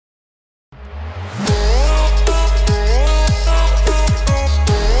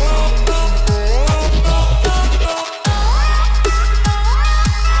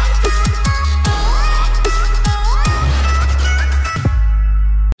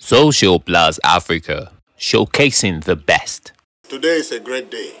Social Plus Africa, showcasing the best. Today is a great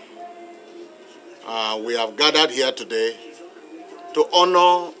day. We have gathered here today to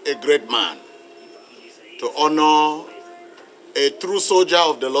honor a great man, to honor a true soldier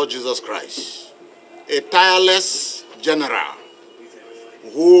of the Lord Jesus Christ, a tireless general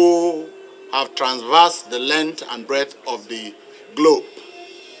who have traversed the length and breadth of the globe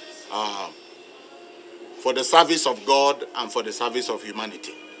for the service of God and for the service of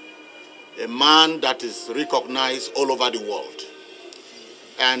humanity. A man that is recognized all over the world.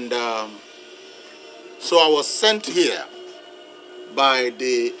 And so I was sent here by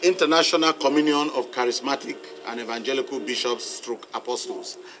the International Communion of Charismatic and Evangelical Bishops stroke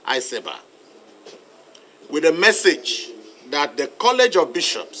Apostles, ICEBA, with a message that the College of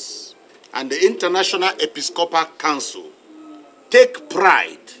Bishops and the International Episcopal Council take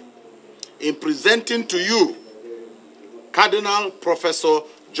pride in presenting to you Cardinal Professor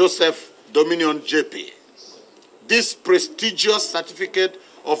Joseph Dominion JP, this prestigious certificate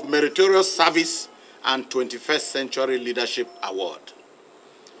of meritorious service and 21st Century Leadership Award,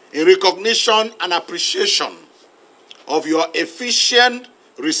 in recognition and appreciation of your efficient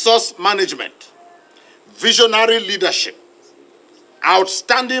resource management, visionary leadership,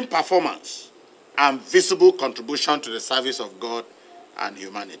 outstanding performance, and visible contribution to the service of God and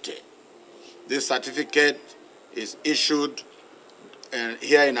humanity. This certificate is issued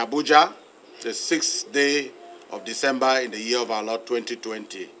here in Abuja, the 6th day of December in the year of our Lord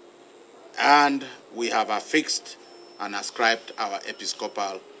 2020. And we have affixed and ascribed our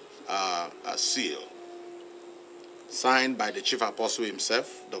episcopal seal, signed by the Chief Apostle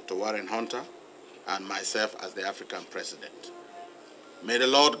himself, Dr. Warren Hunter, and myself as the African President. May the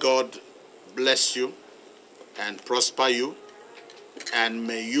Lord God bless you and prosper you, and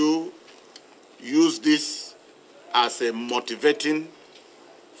may you use this as a motivating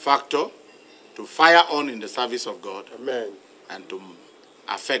factor to fire on in the service of God. Amen. And to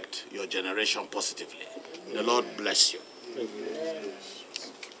affect your generation positively. Amen. The Lord bless you. Thank you.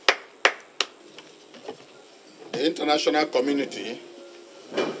 The international community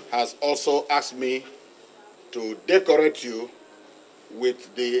has also asked me to decorate you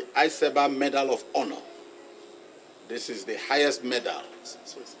with the ICEBA Medal of Honor. This is the highest medal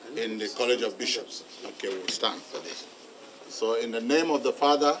in the College of Bishops. Okay, we'll stand for this. So in the name of the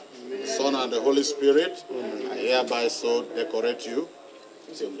Father, the Son, and the Holy Spirit, I hereby so decorate you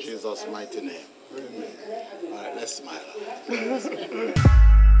in Jesus' mighty name. All right, let's smile.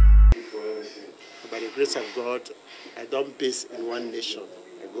 By the grace of God, I don't base in one nation.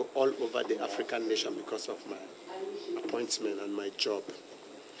 I go all over the African nation because of my appointment and my job.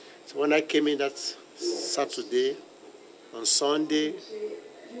 So when I came in that Saturday, on Sunday,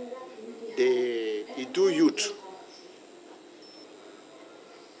 the Idu youth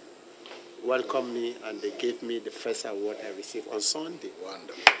welcomed me and they gave me the first award I received on Sunday.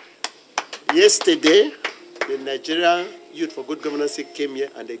 Wonderful. Yesterday, the Nigerian Youth for Good Governance came here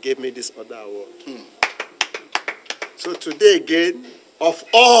and they gave me this other award. So today again, of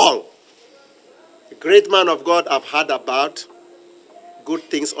all, a great man of God I've heard about, good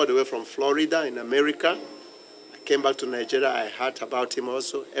things all the way from Florida in America. I came back to Nigeria, I heard about him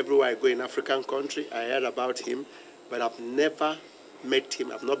also. Everywhere I go in African country, I heard about him, but I've never met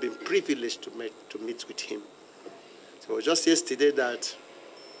him. I've not been privileged to meet with him. So it was just yesterday that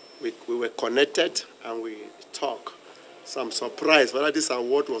we were connected and we talked. So I'm surprised whether this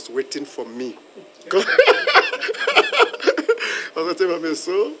award was waiting for me.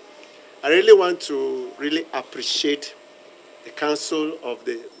 So I really want to appreciate the Council of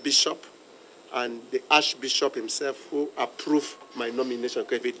the Bishop and the Archbishop himself who approved my nomination.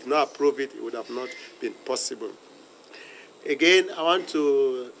 Because if he did not approve it, it would have not been possible. Again, I want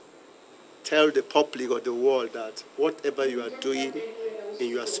to tell the public or the world that whatever you are doing in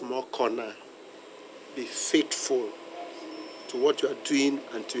your small corner, be faithful to what you are doing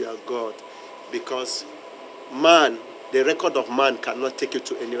and to your God. Because man, the record of man cannot take you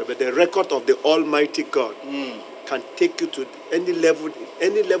to anywhere, but the record of the Almighty God can take you to any level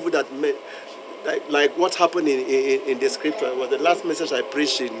that may, like what happened in the scripture. It was the last message I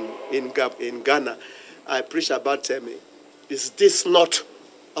preached in Ghana. I preached about is this not?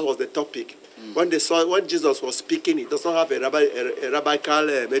 That was the topic. When Jesus was speaking, he does not have a rabbinical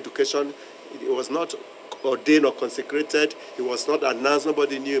education. It was not ordained or consecrated. It was not announced.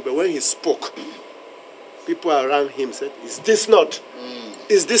 Nobody knew. But when he spoke, people around him said, "Is this not?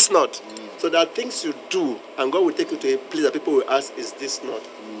 Is this not?" So there are things you do, and God will take you to a place that people will ask, "Is this not?"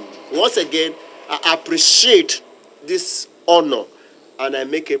 Once again, I appreciate this honor, and I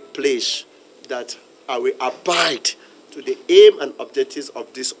make a pledge that I will abide to the aim and objectives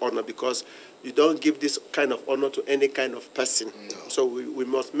of this honor, because you don't give this kind of honor to any kind of person. No. So we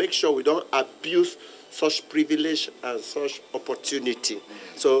must make sure we don't abuse such privilege and such opportunity.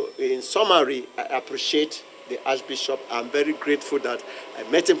 So in summary, I appreciate the Archbishop. I'm very grateful that I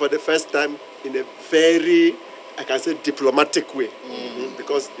met him for the first time in a very, I can say, diplomatic way,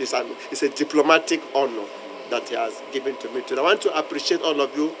 because it's a diplomatic honor that he has given to me today. I want to appreciate all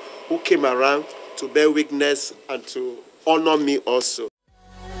of you who came around to bear witness and to honor me also.